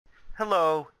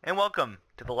Hello, and welcome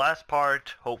to the last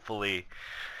part, hopefully.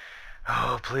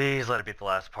 Oh, please let it be the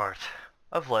last part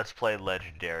of Let's Play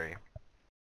Legendary.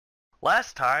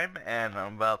 Last time, and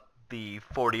about the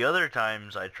 40 other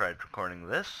times I tried recording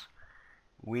this,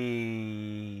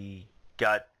 we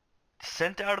got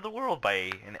sent out of the world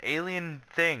by an alien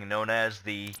thing known as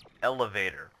the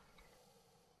Elevator.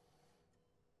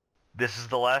 This is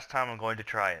the last time I'm going to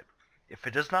try it. If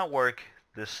it does not work,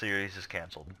 this series is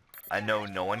cancelled. I know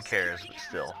no one cares, but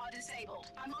still.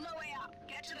 I'm on my way up.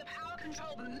 Get to the power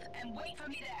control booth and wait for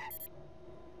me there.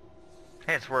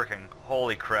 Hey, it's working.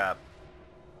 Holy crap.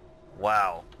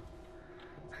 Wow.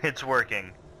 It's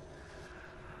working.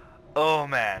 Oh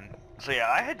man. So yeah,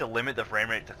 I had to limit the frame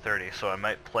rate to 30, so I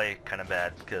might play kind of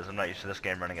bad, because I'm not used to this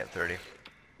game running at 30.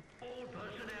 All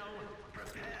personnel,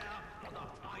 prepare for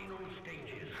the final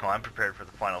stages. Oh, I'm prepared for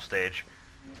the final stage.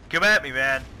 Come at me,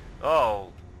 man!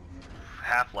 Oh.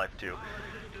 Half-Life 2. Power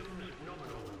systems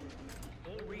nominal.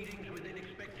 All readings within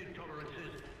expected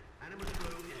tolerances. Animus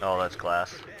Flow is Oh, that's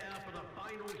class. prepare for the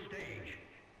final stage.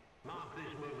 Mark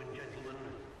this moment, gentlemen.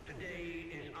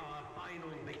 Today is our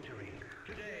final victory.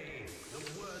 Today, the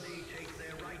worthy take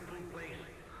their rightful place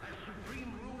as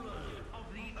supreme rulers of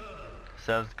the earth.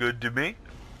 Sounds good to me.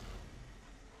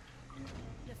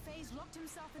 LeFay's locked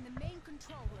himself in the main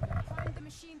control room and primed the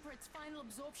machine for its final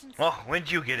absorption. Oh, when'd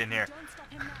you get in here? Don't stop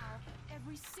him now.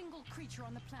 Every single creature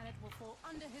on the planet will fall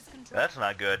under his control. That's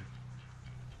not good.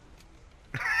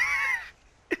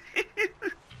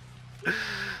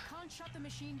 Can't shut the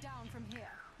machine down from here.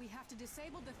 We have to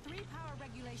disable the 3 power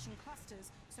regulation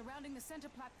clusters surrounding the center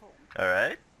platform.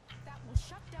 Alright. That will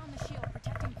shut down the shield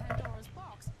protecting Pandora's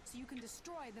box so you can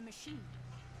destroy the machine.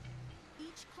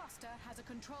 Each cluster has a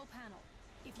control panel.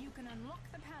 If you can unlock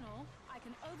the panel, I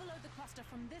can overload the cluster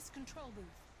from this control booth.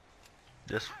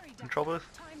 This Hurry, Duck. control booth?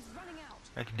 Time's running out.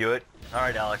 I can do it.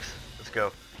 Alright, Alex. Let's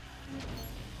go.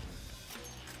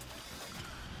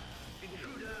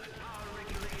 Intruder and power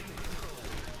regulation control.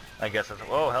 I guess that's...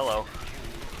 Oh, hello.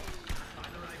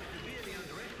 Either I've severely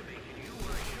underestimated you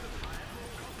or I should have hired more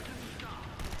competent staff.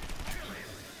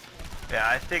 Yeah,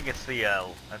 I think it's the,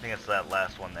 I think it's that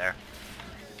last one there.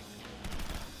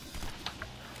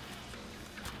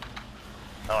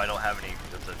 Oh, I don't have any,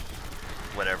 that's a,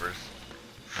 whatever's.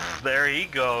 There he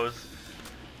goes.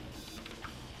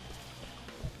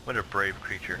 What a brave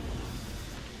creature.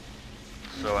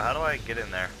 So how do I get in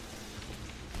there?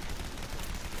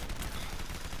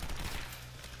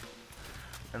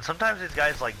 And sometimes these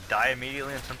guys like die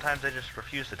immediately and sometimes they just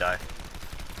refuse to die.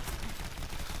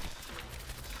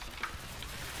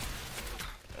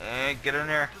 And get in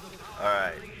there.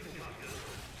 Alright.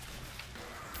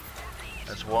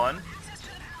 That's one.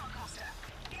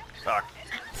 Fuck.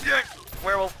 Yeah,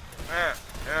 werewolf.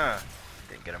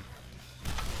 Didn't get him.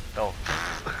 Oh.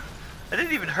 That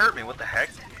didn't even hurt me. What the heck?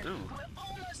 Ooh.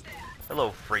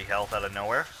 Hello, free health out of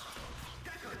nowhere.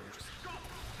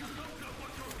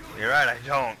 You're right, I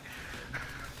don't.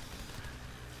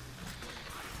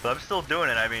 But I'm still doing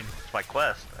it. I mean, it's my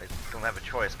quest. I don't have a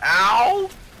choice. Ow!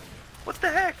 What the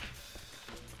heck?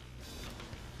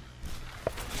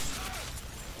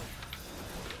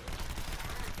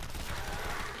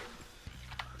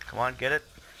 Come on, get it.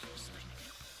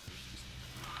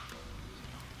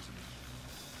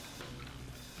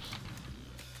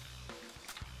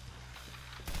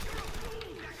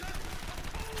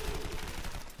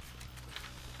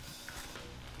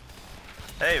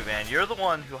 Hey man, you're the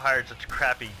one who hired such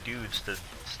crappy dudes to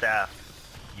staff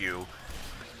you.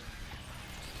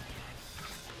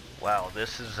 Wow,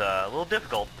 this is a little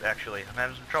difficult actually. I'm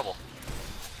having some trouble.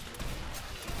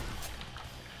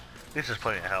 This is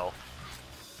plenty of health.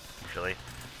 Actually.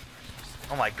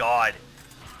 Oh my god.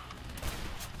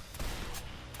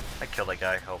 I killed that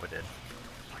guy. Hope I did.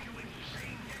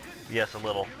 Yes, a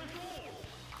little.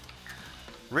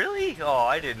 Really? Oh,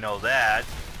 I didn't know that.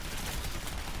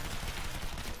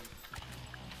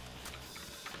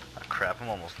 Oh crap, I'm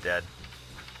almost dead.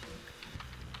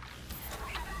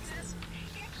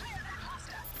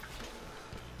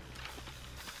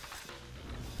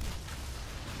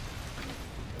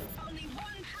 Only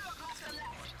one power cluster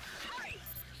left. Hurry!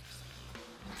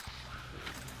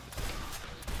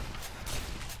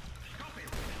 Stop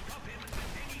him at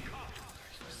any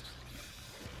cost.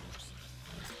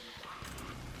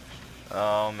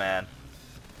 Oh man.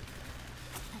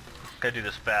 Gotta do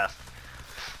this fast.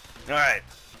 Alright.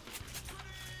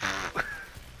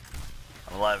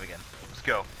 I'm alive again. Let's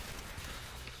go.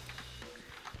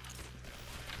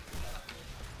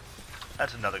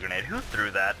 That's another grenade. Who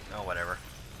threw that? Oh, whatever.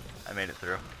 I made it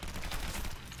through.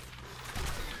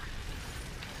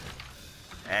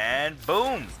 And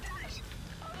boom!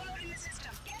 Unloading the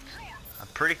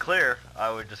pretty clear,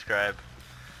 I would describe.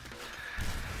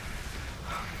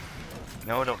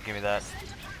 No, don't give me that.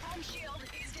 Center platform shield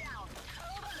is down.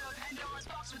 Overload Pandora's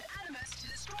box with Animus to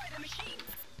destroy the machine.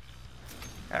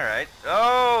 Alright.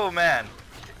 Oh, man.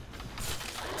 I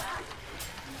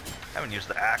haven't used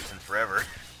the axe in forever.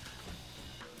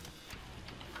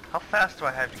 How fast do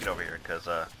I have to get over here? Because,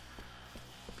 oh,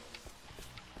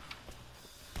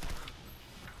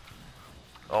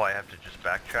 I have to just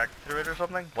backtrack through it or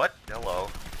something? What? Hello.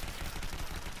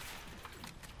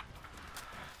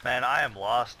 Man, I am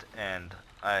lost and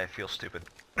I feel stupid.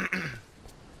 Oh,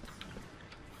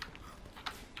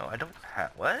 I don't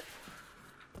have... What?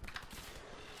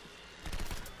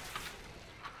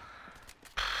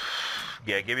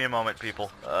 Yeah, give me a moment,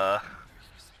 people. I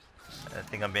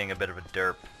think I'm being a bit of a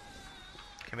derp.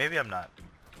 Okay, maybe I'm not.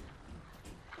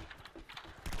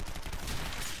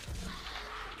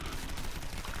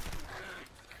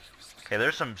 Okay,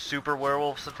 there's some super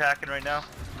werewolves attacking right now.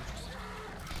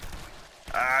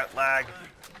 Ah, lag.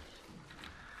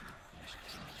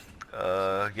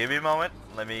 Give me a moment.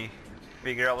 Let me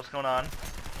figure out what's going on.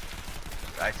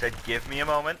 I said give me a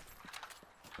moment.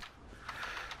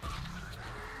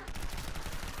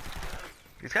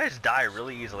 These guys die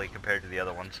really easily compared to the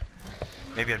other ones.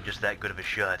 Maybe I'm just that good of a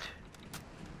shot.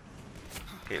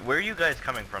 Okay, where are you guys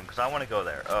coming from? Because I want to go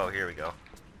there. Oh, here we go.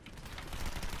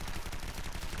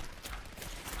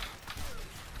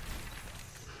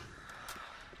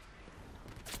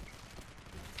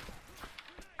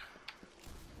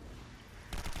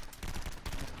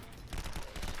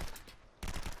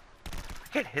 I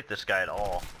can't hit this guy at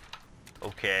all.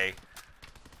 Okay.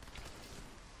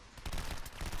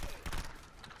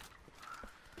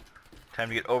 Time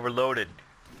to get overloaded.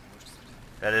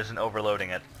 That isn't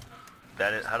overloading it.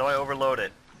 That is. How do I overload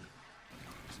it?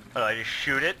 Oh, I just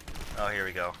shoot it? Oh, here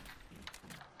we go.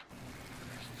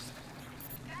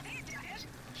 That's it, Daggett.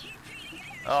 Keep feeding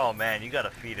it in. Oh man, you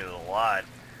gotta feed it a lot.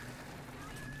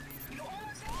 You're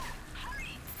almost there.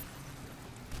 Hurry.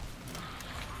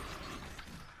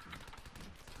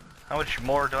 How much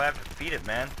more do I have to feed it,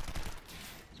 man?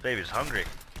 This baby's hungry.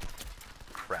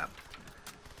 Crap.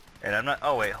 And I'm not...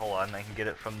 Oh wait, hold on. I can get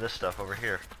it from this stuff over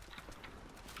here.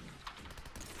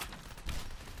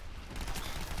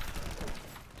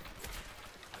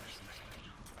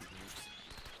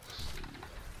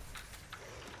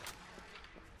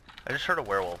 I just heard a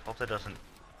werewolf. Hope that doesn't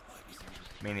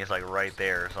mean he's like right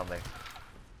there or something.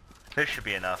 This should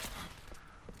be enough.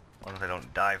 As long as I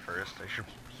don't die first. I should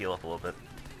heal up a little bit.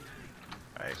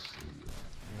 Alright.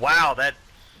 Wow, that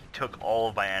took all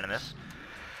of my animus.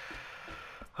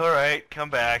 Alright, come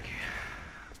back.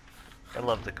 I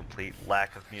love the complete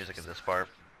lack of music in this part.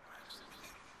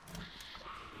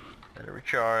 Let it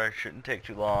recharge, shouldn't take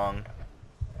too long.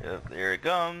 Yep, there it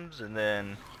comes, and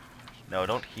then... No,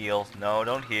 don't heal. No,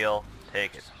 don't heal.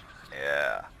 Take it.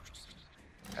 Yeah.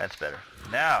 That's better.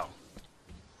 Now!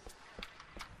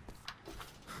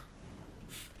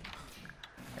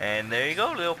 And there you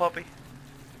go, little puppy.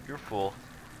 You're full.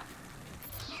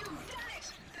 You've done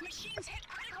it. The machine's hit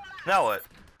critical mass. Now what?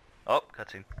 Oh,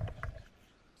 cutscene.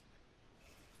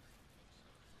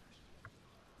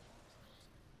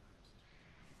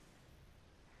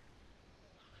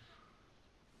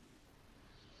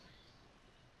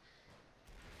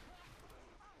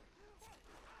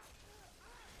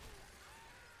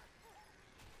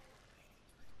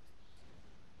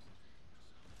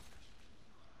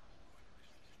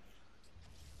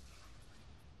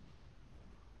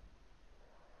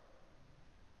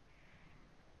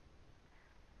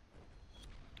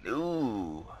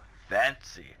 Ooh,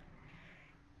 fancy.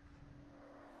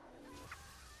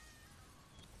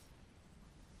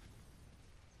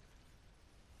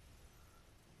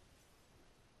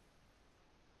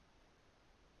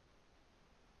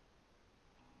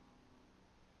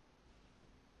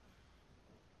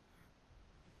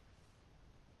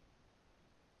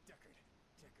 Deckard,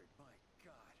 my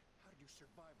God, how did you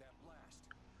survive that blast?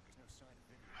 There's no sign of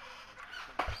Vivian.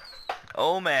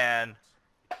 Oh man.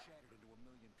 It shattered into a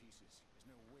million pieces. There's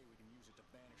no way we can use it to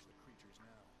banish the creatures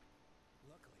now.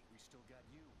 Luckily, we still got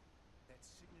you. That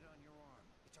signet on your arm.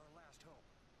 It's our last hope.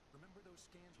 Remember those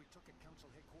scans we took at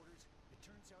Council headquarters? It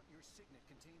turns out your signet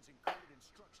contains encoded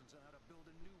instructions on how to build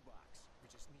a new box. We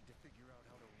just need to figure out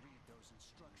how to read those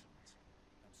instructions.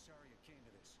 I'm sorry it came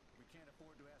to this. We can't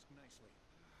afford to ask nicely.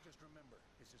 Just remember,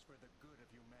 this is for the good of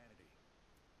humanity.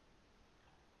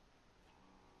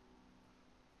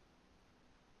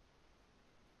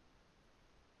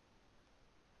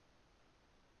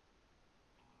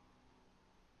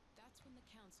 That's when the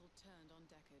council turned on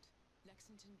Deckard.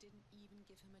 Lexington didn't even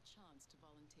give him a chance to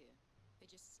volunteer. They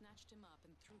just snatched him up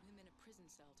and threw him in a prison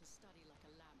cell to study like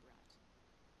a lab rat.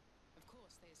 Of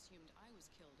course, they assumed I was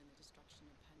killed in the destruction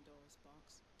of Pandora's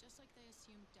box, just like they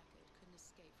assumed Deckard couldn't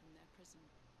escape from their prison.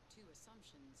 Two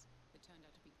assumptions that turned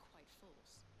out to be quite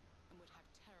false, and would have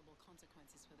terrible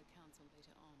consequences for the Council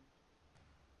later on.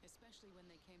 Especially when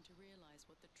they came to realize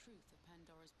what the truth of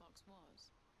Pandora's box was,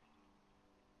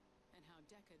 and how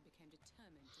Deckard became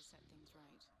determined to set things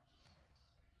right.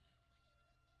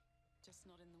 Just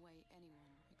not in the way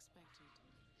anyone expected.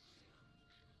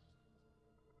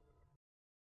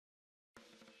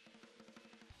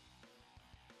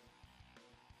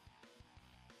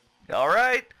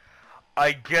 Alright,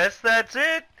 I guess that's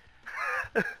it.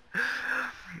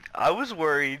 I was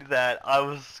worried that I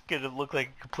was gonna look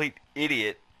like a complete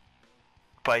idiot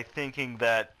by thinking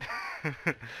that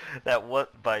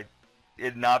by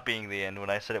it not being the end when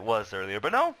I said it was earlier,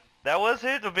 but no, that was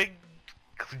it, a big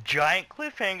giant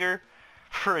cliffhanger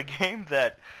for a game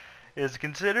that is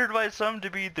considered by some to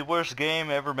be the worst game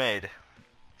ever made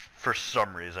for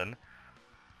some reason.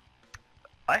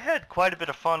 I had quite a bit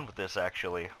of fun with this,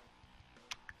 actually.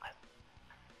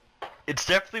 It's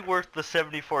definitely worth the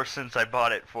 74 cents I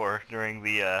bought it for during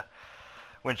the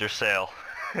winter sale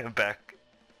back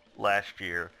last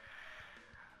year.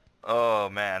 Oh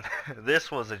man,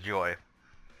 this was a joy.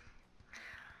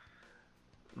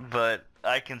 But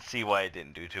I can see why it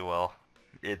didn't do too well.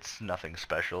 It's nothing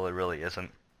special, it really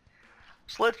isn't.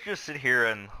 So let's just sit here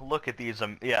and look at these.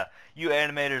 Yeah, you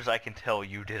animators, I can tell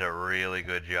you did a really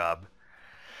good job.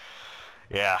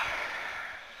 Yeah.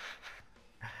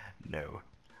 No.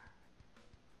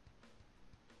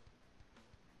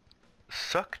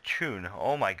 Suck Chun.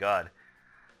 Oh my god.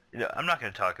 You know, I'm not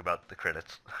going to talk about the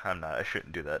credits. I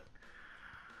shouldn't do that.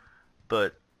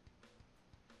 But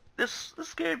this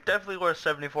game definitely worth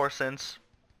 74 cents.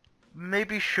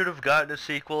 Maybe should have gotten a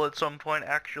sequel at some point,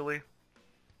 actually.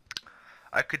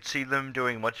 I could see them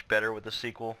doing much better with the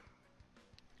sequel.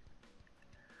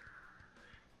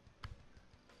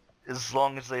 As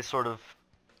long as they sort of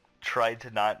tried to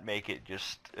not make it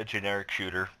just a generic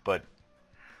shooter, but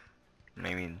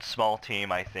I mean, small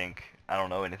team, I think. I don't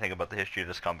know anything about the history of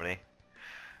this company.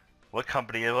 What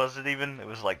company was it even? It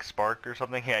was like Spark or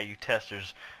something? Yeah, you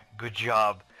testers. Good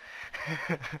job.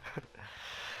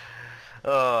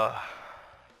 But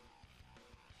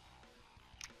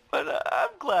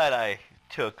I'm glad I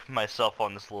took myself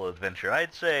on this little adventure.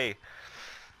 I'd say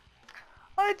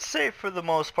for the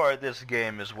most part this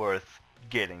game is worth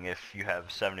getting if you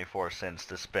have 74 cents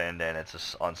to spend and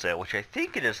it's on sale, which I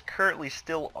think it is currently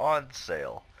still on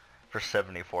sale for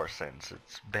 74 cents.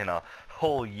 It's been a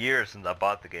whole year since I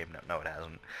bought the game. No, it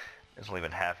hasn't. It's only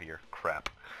been half a year. Crap.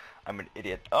 I'm an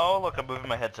idiot. Oh, look, I'm moving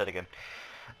my headset again.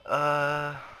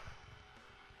 The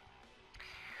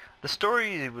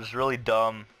story was really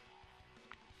dumb.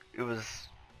 It was,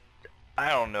 I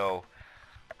don't know.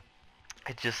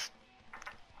 I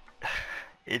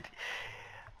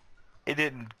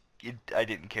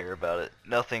didn't care about it.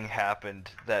 Nothing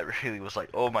happened that really was like,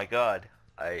 oh my god.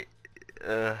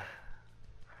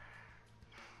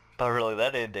 But really,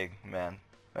 that ending, man.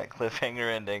 That cliffhanger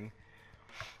ending.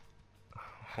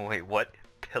 Wait, what?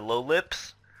 Pillow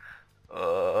lips?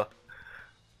 Are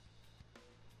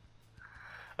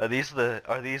these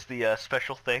the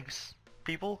special thanks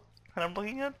people that I'm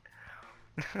looking at?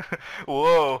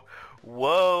 Whoa.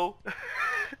 Whoa.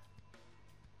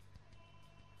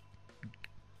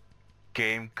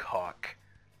 Gamecock.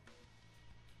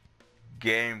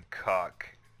 Gamecock.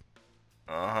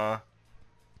 Uh-huh.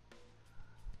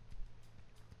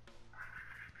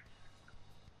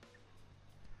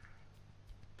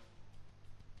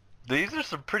 These are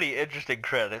some pretty interesting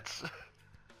credits.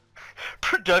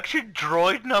 Production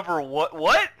droid number what?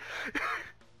 What?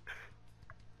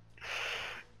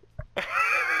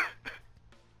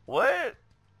 What?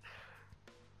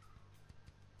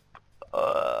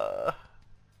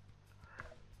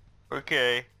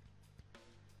 Okay.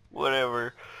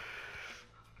 Whatever.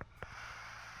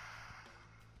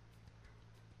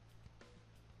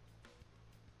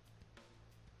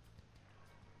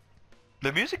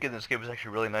 The music in this game is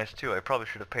actually really nice too. I probably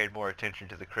should have paid more attention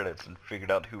to the credits and figured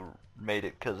out who made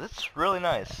it, because it's really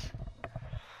nice.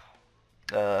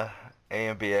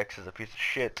 AMBX is a piece of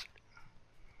shit.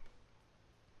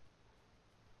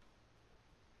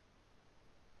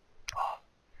 Oh,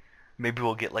 maybe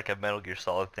we'll get like a Metal Gear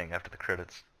Solid thing after the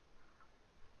credits.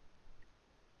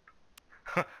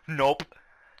 Nope.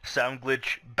 Sound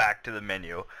glitch, back to the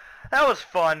menu. That was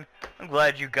fun. I'm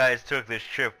glad you guys took this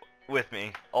trip with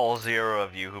me, all 0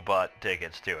 of you who bought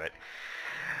tickets to it.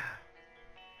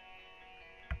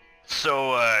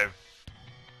 So,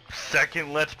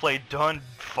 Second Let's Play done,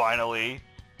 finally.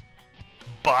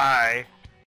 Bye.